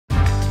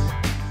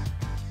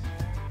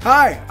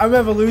Hi, I'm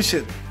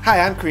evolution. Hi,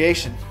 I'm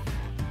creation.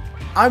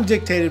 I'm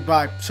dictated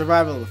by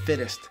survival of the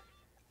fittest.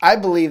 I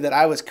believe that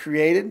I was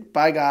created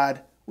by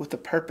God with a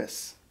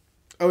purpose.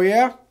 Oh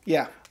yeah?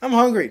 Yeah. I'm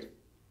hungry.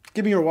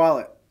 Give me your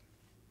wallet.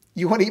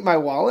 You want to eat my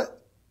wallet?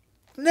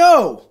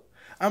 No!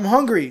 I'm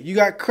hungry. You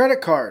got credit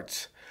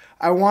cards.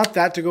 I want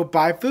that to go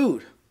buy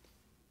food.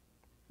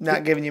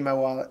 Not giving you my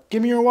wallet.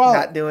 Give me your wallet.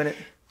 Not doing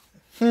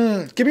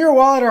it. Give me your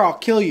wallet or I'll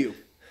kill you.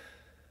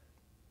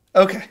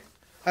 Okay.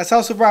 That's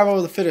how survival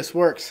of the fittest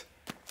works.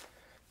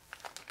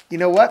 You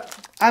know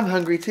what? I'm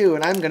hungry too,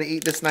 and I'm going to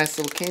eat this nice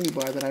little candy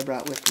bar that I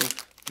brought with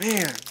me.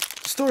 Man,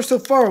 the store's so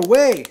far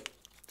away.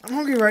 I'm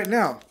hungry right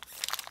now.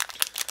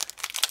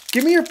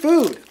 Give me your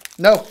food.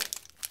 No.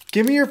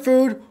 Give me your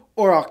food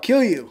or I'll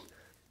kill you.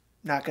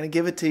 Not going to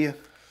give it to you.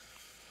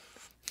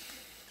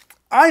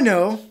 I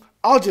know.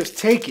 I'll just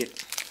take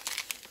it.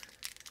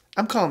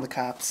 I'm calling the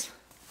cops.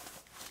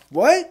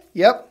 What?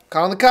 Yep,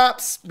 calling the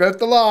cops. Broke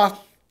the law.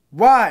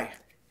 Why?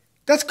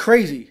 That's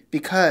crazy.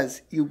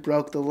 Because you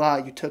broke the law.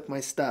 You took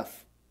my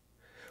stuff.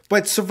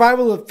 But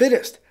survival of the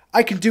fittest.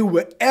 I can do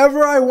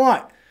whatever I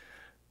want.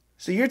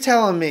 So you're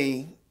telling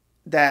me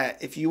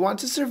that if you want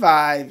to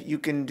survive, you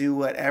can do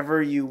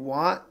whatever you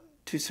want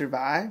to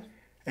survive?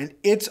 And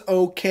it's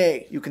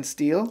okay. You can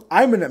steal?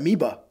 I'm an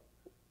amoeba.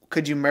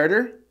 Could you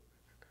murder?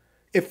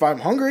 If I'm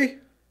hungry,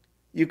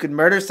 You could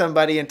murder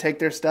somebody and take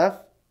their stuff?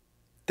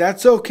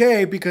 that's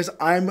okay because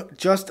I'm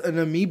just an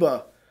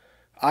amoeba.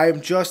 I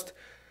am just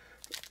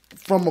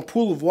from a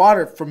pool of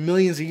water from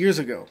millions of years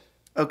ago.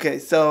 Okay,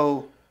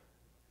 so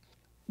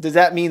does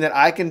that mean that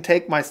I can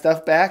take my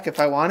stuff back if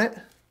I want it?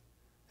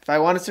 If I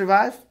want to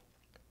survive?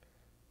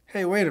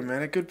 Hey, wait a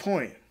minute. Good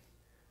point.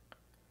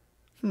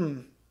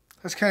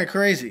 That's kind of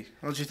crazy,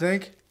 don't you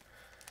think?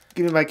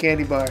 Give me my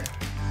candy bar.